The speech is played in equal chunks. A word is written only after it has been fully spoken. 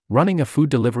Running a food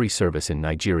delivery service in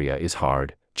Nigeria is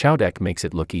hard, Chowdeck makes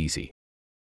it look easy.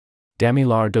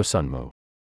 Damilar Dosunmu.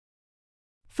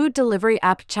 Food delivery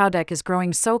app Chowdeck is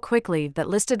growing so quickly that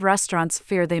listed restaurants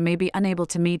fear they may be unable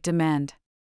to meet demand.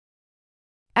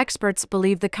 Experts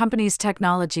believe the company's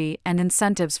technology and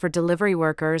incentives for delivery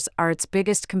workers are its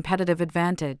biggest competitive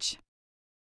advantage.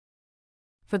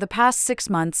 For the past 6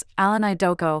 months, Alan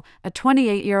Idoko, a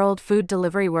 28-year-old food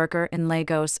delivery worker in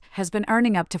Lagos, has been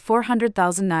earning up to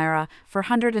 400,000 naira,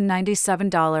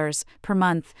 $497 per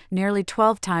month, nearly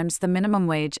 12 times the minimum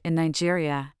wage in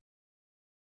Nigeria.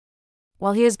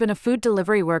 While he has been a food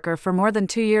delivery worker for more than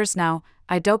 2 years now,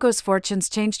 Idoko's fortunes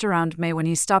changed around May when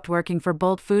he stopped working for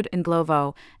Bolt Food in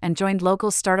Glovo and joined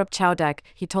local startup Chowdeck,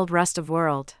 he told Rest of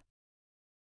World.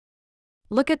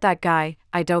 "Look at that guy,"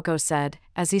 Idoko said,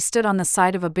 as he stood on the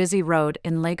side of a busy road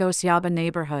in Lagos Yaba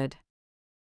neighborhood.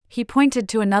 He pointed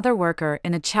to another worker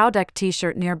in a Chowdeck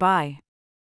t-shirt nearby.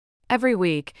 Every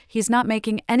week, he's not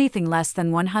making anything less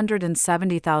than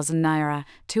 170,000 naira,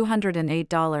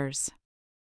 $208.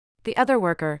 The other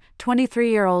worker,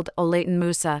 23-year-old Olatin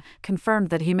Musa, confirmed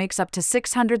that he makes up to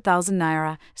 600,000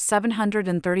 naira,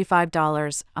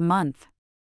 $735 a month.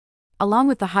 Along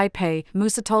with the high pay,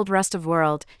 Musa told Rest of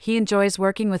World he enjoys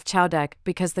working with Chowdeck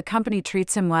because the company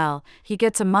treats him well. He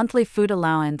gets a monthly food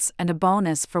allowance and a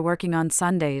bonus for working on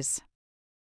Sundays.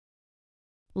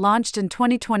 Launched in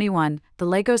 2021, the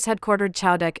Lagos-headquartered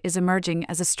Chowdeck is emerging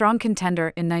as a strong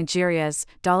contender in Nigeria's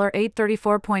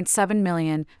 $834.7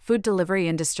 million food delivery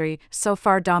industry, so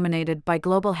far dominated by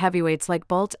global heavyweights like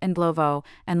Bolt and Glovo,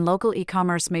 and local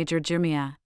e-commerce major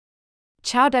Jumia.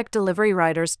 Chowdeck delivery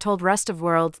riders told Rest of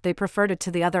World they preferred it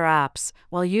to the other apps,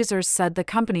 while users said the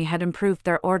company had improved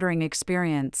their ordering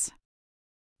experience.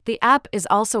 The app is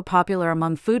also popular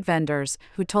among food vendors,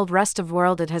 who told Rest of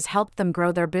World it has helped them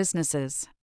grow their businesses.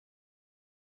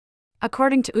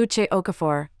 According to Uche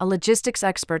Okafor, a logistics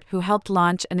expert who helped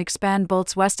launch and expand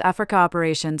Bolt's West Africa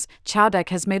operations, Chowdeck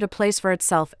has made a place for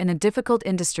itself in a difficult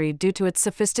industry due to its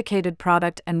sophisticated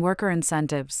product and worker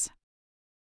incentives.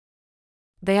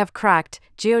 They have cracked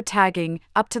geotagging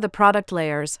up to the product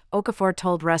layers, Okafor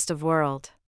told Rest of World.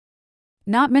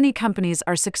 Not many companies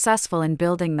are successful in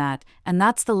building that, and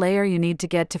that's the layer you need to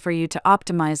get to for you to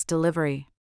optimize delivery.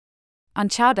 On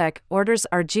Chowdeck, orders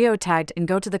are geotagged and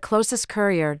go to the closest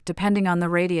courier depending on the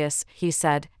radius, he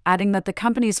said, adding that the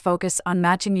company's focus on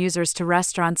matching users to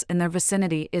restaurants in their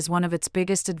vicinity is one of its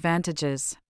biggest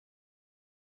advantages.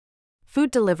 Food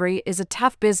delivery is a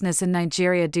tough business in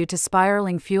Nigeria due to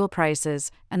spiraling fuel prices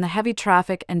and the heavy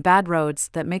traffic and bad roads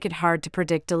that make it hard to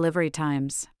predict delivery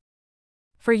times.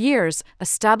 For years,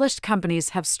 established companies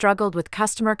have struggled with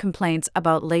customer complaints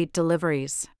about late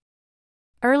deliveries.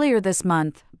 Earlier this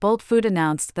month, Bolt Food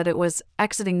announced that it was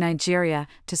exiting Nigeria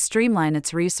to streamline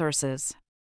its resources.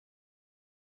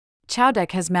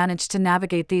 Chowdeck has managed to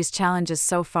navigate these challenges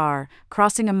so far,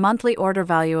 crossing a monthly order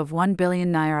value of 1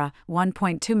 billion naira,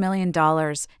 $1.2 million,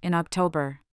 in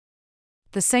October.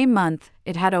 The same month,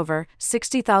 it had over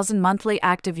 60,000 monthly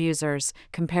active users,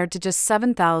 compared to just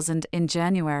 7,000 in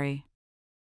January.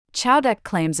 Chowdeck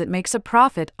claims it makes a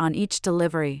profit on each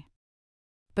delivery.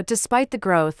 But despite the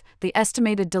growth, the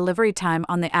estimated delivery time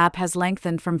on the app has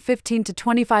lengthened from 15 to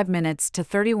 25 minutes to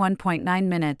 31.9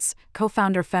 minutes,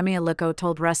 co-founder Femi Aluko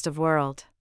told Rest of World.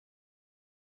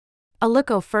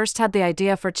 Aluko first had the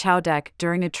idea for Chowdeck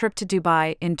during a trip to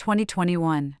Dubai in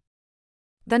 2021.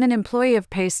 Then an employee of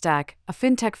Paystack, a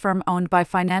fintech firm owned by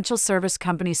financial service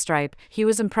company Stripe, he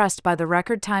was impressed by the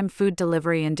record-time food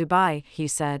delivery in Dubai, he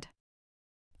said.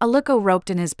 Aluko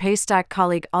roped in his Paystack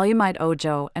colleague Alyamide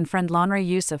Ojo and friend Lonre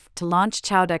Yusuf to launch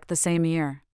Chowdeck the same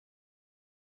year.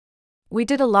 "We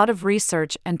did a lot of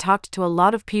research and talked to a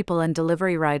lot of people and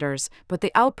delivery riders, but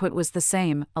the output was the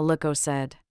same," Aluko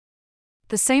said.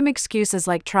 "The same excuses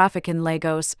like traffic in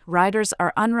Lagos, riders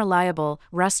are unreliable,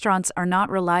 restaurants are not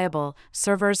reliable,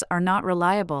 servers are not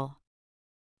reliable.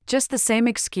 Just the same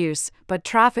excuse, but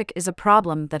traffic is a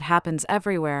problem that happens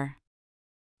everywhere.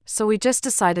 So we just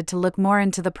decided to look more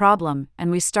into the problem,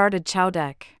 and we started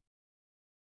Chowdeck."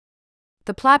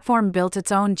 The platform built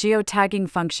its own geotagging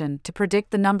function to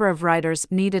predict the number of riders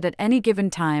needed at any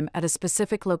given time at a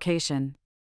specific location.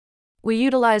 "We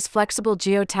utilize flexible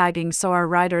geotagging so our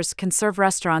riders can serve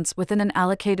restaurants within an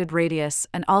allocated radius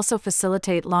and also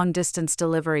facilitate long-distance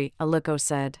delivery," Aluko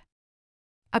said.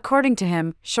 According to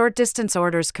him, short-distance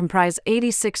orders comprise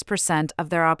 86%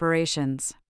 of their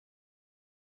operations.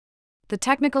 The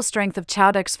technical strength of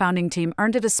Chowdeck's founding team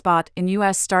earned it a spot in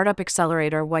U.S. startup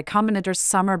accelerator Y Combinator's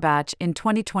summer batch in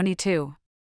 2022.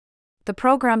 The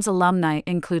program's alumni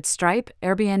include Stripe,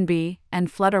 Airbnb,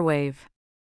 and Flutterwave.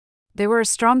 They were a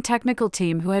strong technical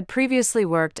team who had previously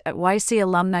worked at YC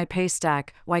alumni Paystack,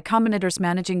 Y Combinator's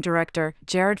managing director,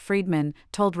 Jared Friedman,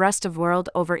 told Rest of World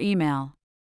over email.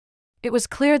 It was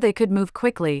clear they could move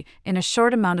quickly. In a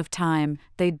short amount of time,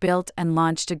 they'd built and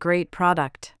launched a great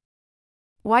product.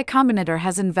 Y Combinator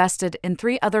has invested in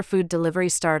 3 other food delivery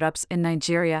startups in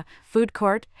Nigeria: Food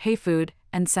Court, HeyFood,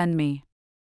 and SendMe.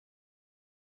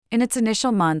 In its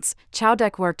initial months,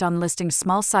 Chowdeck worked on listing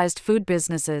small-sized food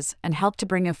businesses and helped to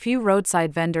bring a few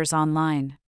roadside vendors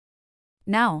online.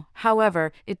 Now,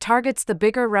 however, it targets the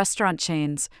bigger restaurant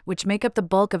chains, which make up the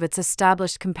bulk of its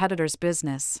established competitors'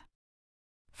 business.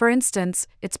 For instance,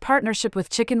 its partnership with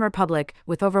Chicken Republic,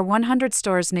 with over 100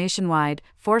 stores nationwide,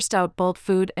 forced out Bolt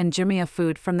Food and Jumia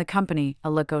Food from the company,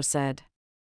 Aluko said.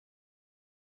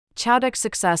 Chowdeck's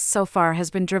success so far has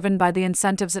been driven by the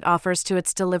incentives it offers to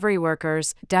its delivery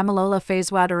workers, Damilola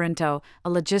Fezwadarinto, a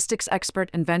logistics expert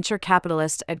and venture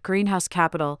capitalist at Greenhouse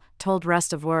Capital, told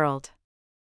Rest of World.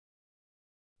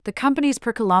 The company's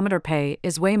per-kilometer pay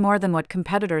is way more than what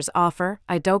competitors offer,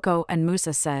 Idoko and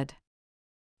Musa said.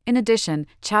 In addition,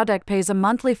 Chowdeck pays a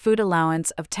monthly food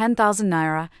allowance of 10,000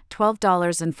 naira,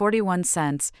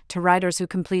 $12.41, to riders who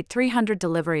complete 300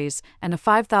 deliveries, and a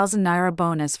 5,000 naira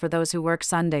bonus for those who work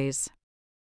Sundays.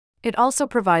 It also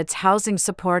provides housing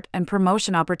support and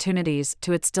promotion opportunities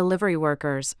to its delivery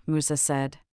workers, Musa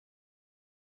said.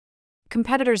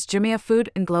 Competitors Jumia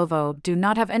Food and Glovo do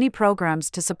not have any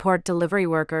programs to support delivery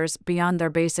workers beyond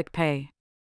their basic pay.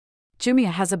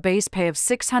 Jumia has a base pay of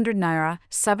 600 naira,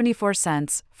 74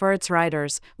 cents, for its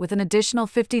riders, with an additional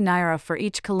 50 naira for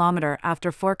each kilometer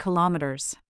after 4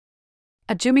 kilometers.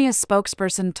 A Jumia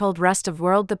spokesperson told Rest of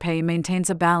World the pay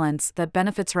maintains a balance that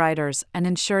benefits riders and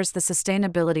ensures the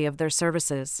sustainability of their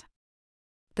services.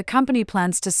 The company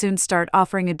plans to soon start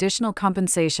offering additional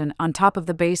compensation on top of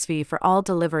the base fee for all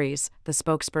deliveries, the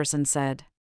spokesperson said.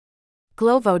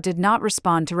 Glovo did not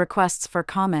respond to requests for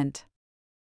comment.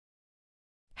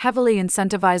 Heavily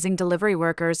incentivizing delivery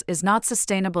workers is not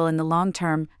sustainable in the long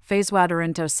term,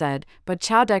 Fezwadarinto said, but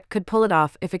Chowdeck could pull it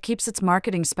off if it keeps its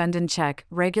marketing spend in check,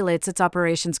 regulates its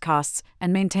operations costs,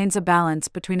 and maintains a balance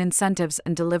between incentives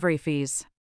and delivery fees.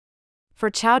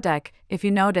 For Chowdeck, if you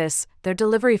notice, their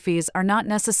delivery fees are not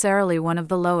necessarily one of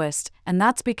the lowest, and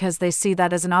that's because they see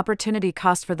that as an opportunity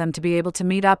cost for them to be able to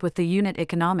meet up with the unit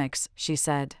economics, she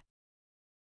said.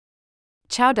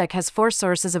 Chowdeck has 4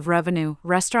 sources of revenue: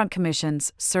 restaurant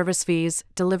commissions, service fees,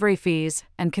 delivery fees,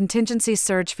 and contingency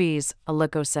surge fees,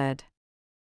 Aluko said.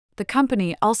 The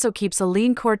company also keeps a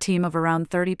lean core team of around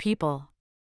 30 people.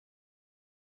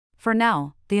 For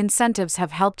now, the incentives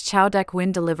have helped Chowdeck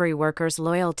win delivery workers'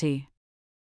 loyalty.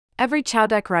 Every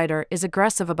Chowdeck rider is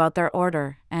aggressive about their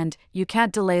order, and you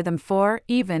can't delay them for,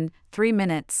 even, 3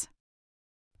 minutes.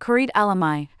 Khalid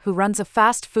Alamai, who runs a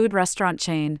fast food restaurant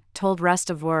chain, told Rest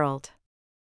of World.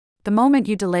 The moment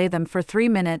you delay them for 3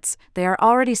 minutes, they are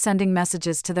already sending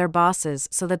messages to their bosses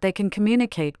so that they can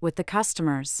communicate with the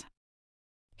customers.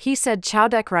 He said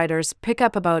Chowdeck riders pick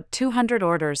up about 200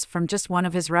 orders from just one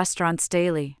of his restaurants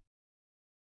daily.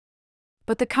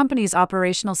 But the company's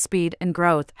operational speed and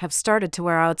growth have started to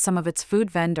wear out some of its food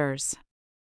vendors.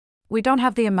 We don't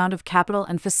have the amount of capital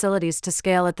and facilities to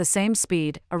scale at the same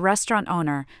speed, a restaurant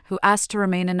owner, who asked to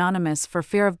remain anonymous for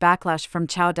fear of backlash from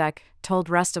Chowdeck, told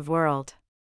Rest of World.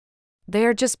 They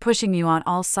are just pushing you on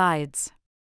all sides.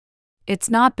 It's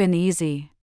not been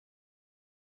easy.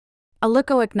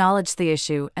 Aluko acknowledged the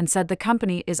issue and said the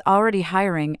company is already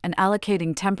hiring and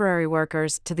allocating temporary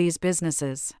workers to these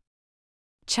businesses.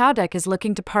 Chowdeck is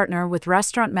looking to partner with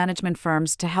restaurant management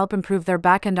firms to help improve their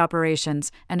back-end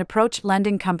operations and approach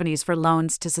lending companies for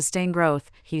loans to sustain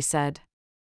growth, he said.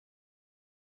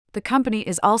 The company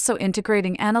is also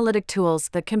integrating analytic tools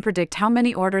that can predict how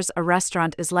many orders a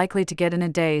restaurant is likely to get in a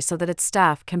day so that its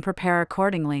staff can prepare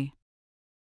accordingly.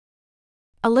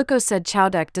 Aluko said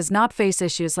Chowdeck does not face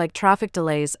issues like traffic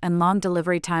delays and long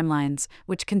delivery timelines,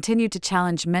 which continue to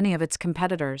challenge many of its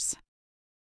competitors.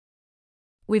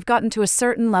 We've gotten to a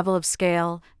certain level of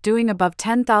scale, doing above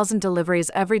 10,000 deliveries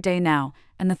every day now,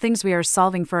 and the things we are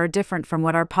solving for are different from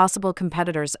what our possible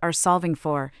competitors are solving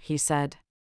for, he said.